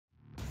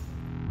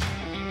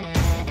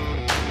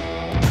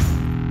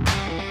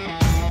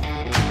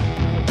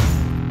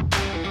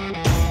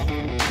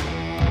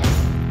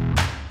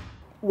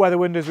weather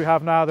windows we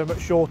have now, they're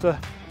much shorter,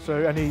 so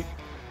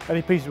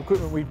any piece of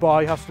equipment we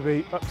buy has to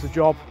be up to the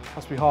job,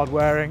 has to be hard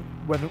wearing.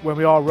 When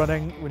we are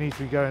running, we need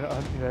to be going at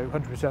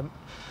 100%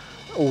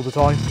 all the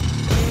time.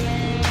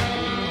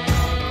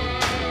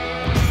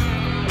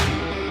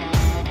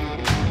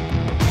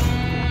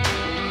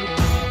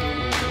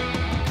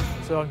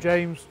 So I'm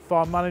James,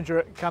 farm manager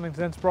at Cannington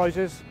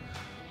Enterprises,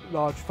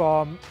 large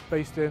farm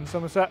based in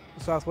Somerset,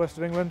 southwest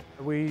of England.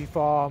 We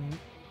farm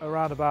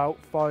around about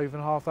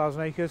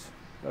 5,500 acres,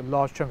 a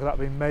large chunk of that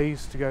being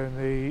maize to go in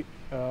the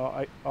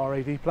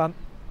RAD plant.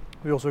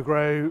 We also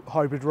grow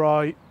hybrid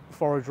rye,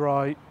 forage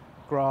rye,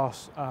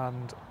 grass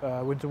and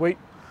winter wheat.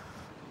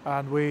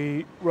 And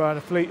we run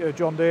a fleet of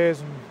John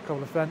Deeres and a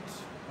couple of Fendt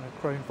and a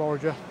Crane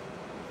forager.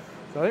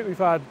 So I think we've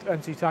had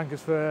NC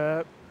tankers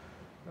for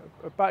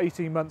about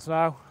 18 months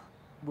now.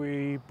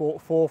 We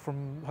bought 4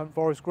 from Hunt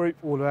Forest Group,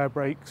 all air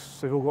brakes,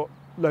 they've all got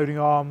loading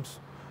arms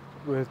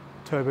with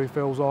turbo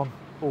fills on,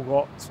 all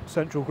got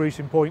central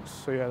greasing points,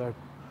 so yeah, they're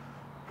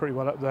pretty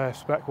well up there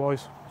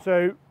spec-wise.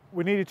 So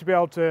we needed to be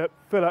able to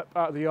fill up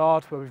out of the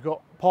yard where we've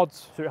got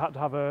pods, so it had to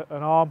have an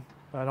arm,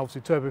 and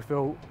obviously turbo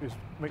fill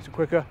makes it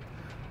quicker.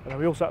 And then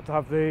we also had to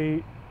have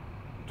the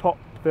top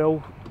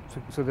fill,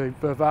 so the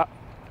vat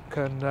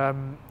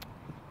can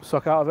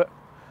suck out of it.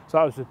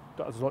 So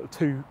that was like the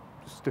 2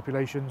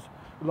 stipulations.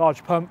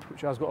 Large pump,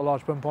 which has got a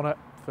large pump on it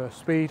for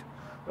speed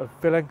of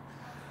filling,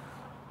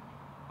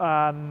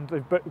 and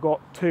they've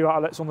got 2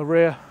 outlets on the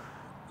rear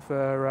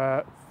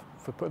for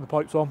putting the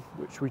pipes on,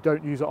 which we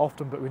don't use it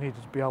often, but we needed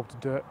to be able to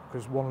do it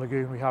because one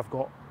lagoon we have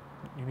got,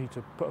 you need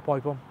to put a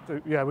pipe on. So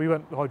yeah, we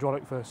went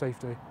hydraulic for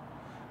safety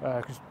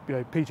because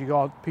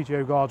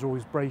PTO guards are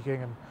always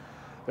breaking and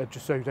they're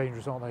just so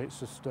dangerous, aren't they? It's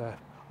just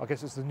I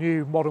guess it's the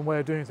new modern way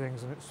of doing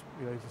things, and it's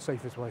the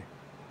safest way.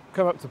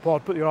 Come up to the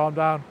pod, put your arm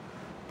down,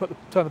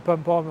 turn the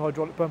pump on, the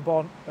hydraulic pump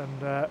on,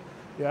 and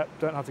yeah,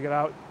 don't have to get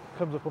out.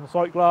 Comes up on the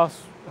sight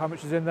glass, how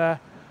much is in there,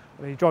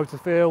 and then you drive to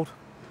the field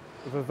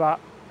with a vat,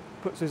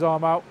 puts his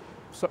arm out,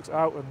 sucks it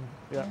out, and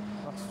yeah,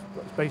 that's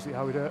basically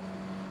how we do it.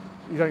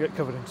 You don't get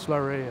covered in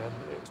slurry, and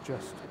it's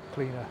just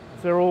cleaner.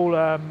 So they're all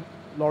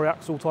lorry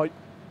axle type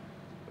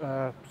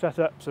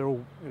setups. They're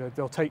all,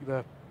 they'll take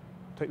the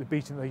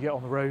beating they get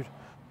on the road.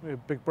 We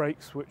have big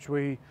brakes, which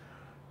we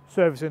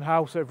service in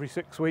house every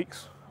 6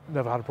 weeks.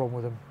 Never had a problem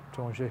with them, to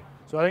be honest with you.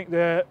 So I think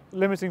the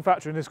limiting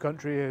factor in this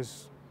country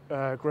is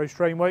gross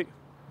train weight.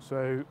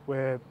 So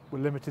we're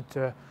limited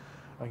to,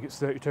 I think it's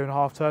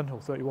 32.5 tonne or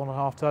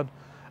 31.5 tonne,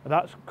 and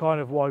that's kind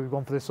of why we've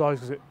gone for this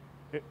size, because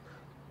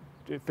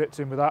it fits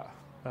in with that.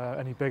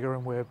 Any bigger,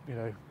 and we're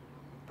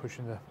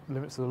pushing the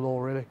limits of the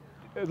law really.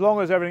 As long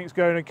as everything's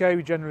going okay,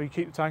 we generally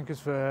keep the tankers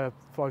for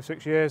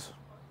 5-6 years,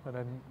 and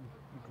then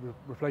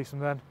replace them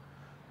then.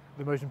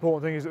 The most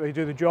important thing is that they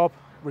do the job.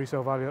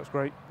 Resale value, that's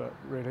great, but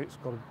really it's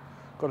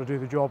got to do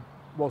the job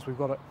whilst we've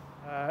got it.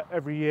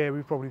 Every year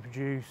we probably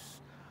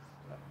produce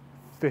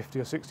 50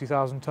 or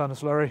 60,000 tonne of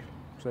slurry,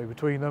 so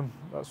between them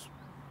that's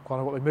kind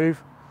of what they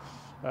move.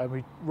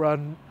 We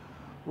run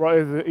right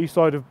over the east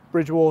side of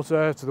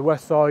Bridgewater to the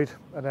west side,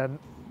 and then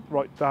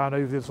right down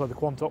over the other side of the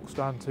Quantocks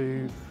down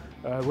to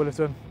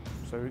Willerton.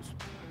 So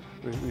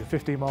we're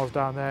 15 miles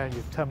down there, and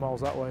you're 10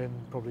 miles that way,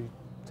 and probably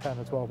 10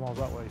 or 12 miles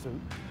that way. So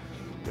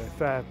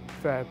yeah,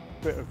 fair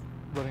bit of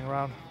running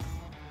around.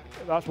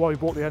 That's why we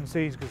bought the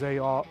NCs, because they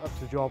are up to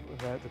the job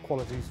and the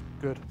quality's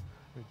good.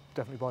 We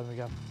definitely buy them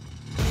again.